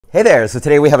Hey there, so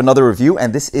today we have another review,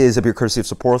 and this is a beer courtesy of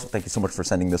Sapporo, so thank you so much for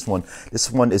sending this one. This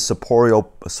one is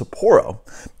Sapporo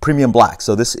Premium Black,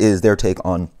 so this is their take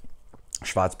on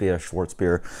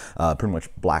Schwarzbier, pretty much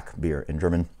black beer in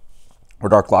German, or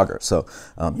dark lager. So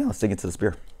yeah, let's dig into this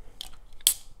beer.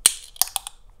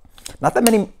 Not that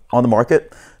many on the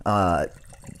market.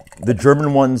 The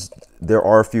German ones, there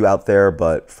are a few out there,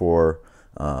 but for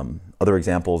other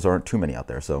examples, there aren't too many out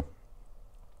there, so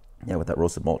yeah, with that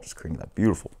roasted malt, just creating that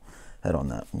beautiful head on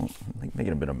that,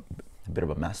 making a bit of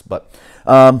a mess. But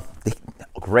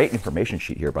great information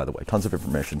sheet here, by the way, tons of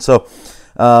information. So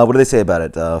what do they say about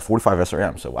it? 45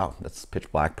 SRM. So wow, that's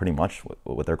pitch black, pretty much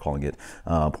what they're calling it.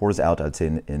 Pours out, I'd say,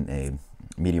 in a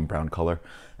medium brown color,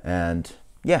 and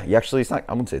yeah, you actually, it's not,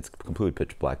 I wouldn't say it's completely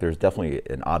pitch black. There's definitely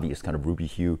an obvious kind of ruby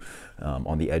hue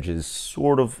on the edges,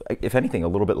 sort of, if anything, a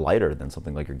little bit lighter than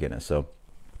something like your Guinness. So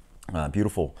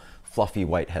beautiful fluffy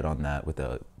white head on that with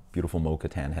a beautiful mocha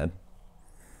tan head.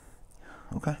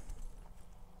 Okay.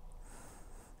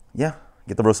 Yeah,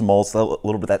 get the roasted malts, a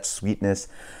little bit of that sweetness,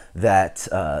 that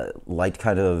light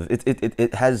kind of, it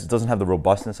doesn't have the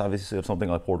robustness, obviously, of something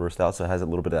like porter or stout, so it has a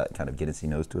little bit of that kind of Guinnessy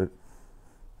nose to it.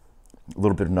 A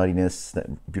little bit of nuttiness,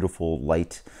 that beautiful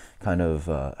light kind of,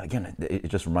 again, it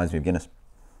just reminds me of Guinness.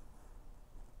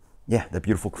 Yeah, that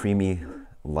beautiful creamy,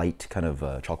 light kind of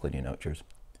chocolatey note. Cheers.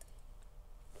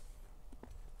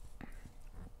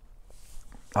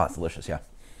 Oh, it's delicious, yeah.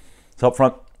 So up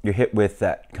front, you're hit with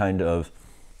that kind of,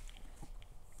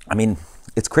 I mean,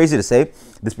 it's crazy to say.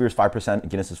 This beer is 5%,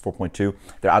 Guinness is 4.2.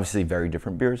 They're obviously very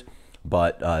different beers,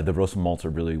 but the roasted malts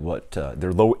are really what,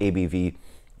 they're low ABV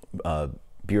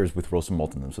beers with roasted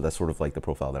malt in them. So that's sort of like the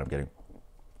profile that I'm getting.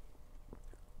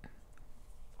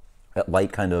 That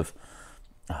light kind of,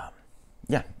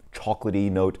 yeah,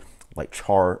 chocolatey note, like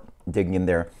char digging in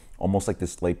there, almost like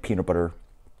this like peanut butter,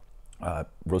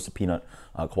 roasted peanut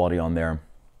quality on there.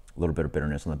 A little bit of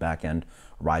bitterness on the back end,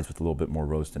 rides with a little bit more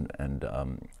roast and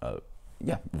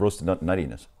yeah, roasted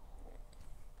nuttiness.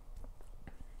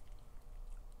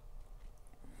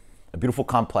 A beautiful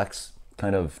complex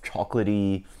kind of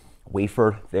chocolatey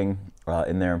wafer thing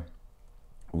in there.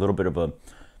 A little bit of a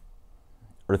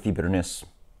earthy bitterness.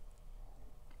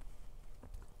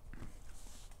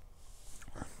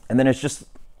 And then it's just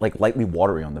like lightly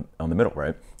watery on the middle,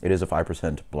 right? It is a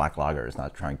 5% black lager. It's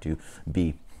not trying to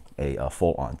be a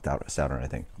full-on stout or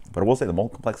anything. But I will say the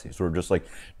malt complexity sort of just like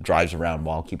drives around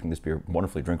while keeping this beer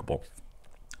wonderfully drinkable.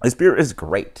 This beer is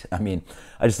great. I mean,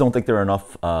 I just don't think there are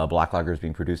enough black lagers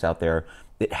being produced out there.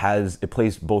 It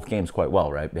plays both games quite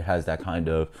well, right? It has that kind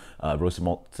of roasted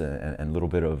malt and a little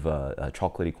bit of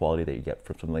chocolatey quality that you get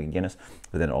from something like a Guinness,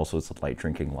 but then also it's a light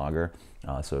drinking lager.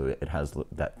 So it has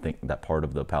that part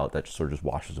of the palate that sort of just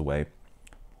washes away.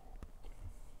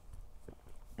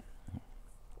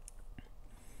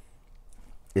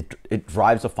 It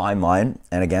drives a fine line,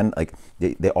 and again, like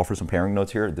they offer some pairing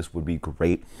notes here. This would be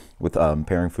great with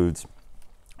pairing foods.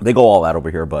 They go all out over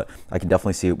here, but I can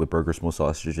definitely see it with burgers, smoked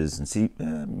sausages,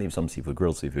 and maybe some seafood,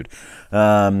 grilled seafood.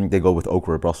 They go with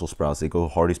okra, Brussels sprouts. They go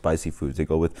hearty, spicy foods. They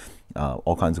go with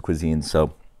all kinds of cuisines.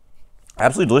 So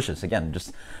absolutely delicious. Again,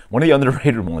 just one of the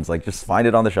underrated ones. Like, just find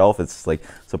it on the shelf. It's like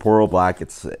Sapporo Black.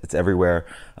 It's everywhere,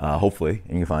 hopefully,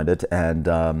 and you find it.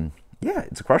 And yeah,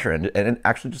 it's a crusher, and it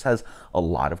actually just has a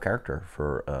lot of character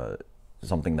for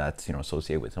something that's, you know,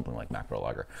 associated with something like macro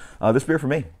lager. This beer for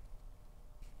me,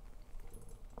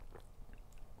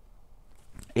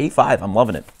 85. I'm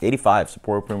loving it. 85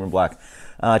 Sapporo Premium Black.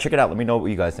 Check it out. Let me know what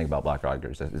you guys think about black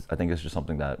lagers. I think it's just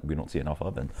something that we don't see enough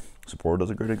of, and Sapporo does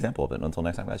a great example of it. Until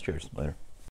next time, guys. Cheers. Later.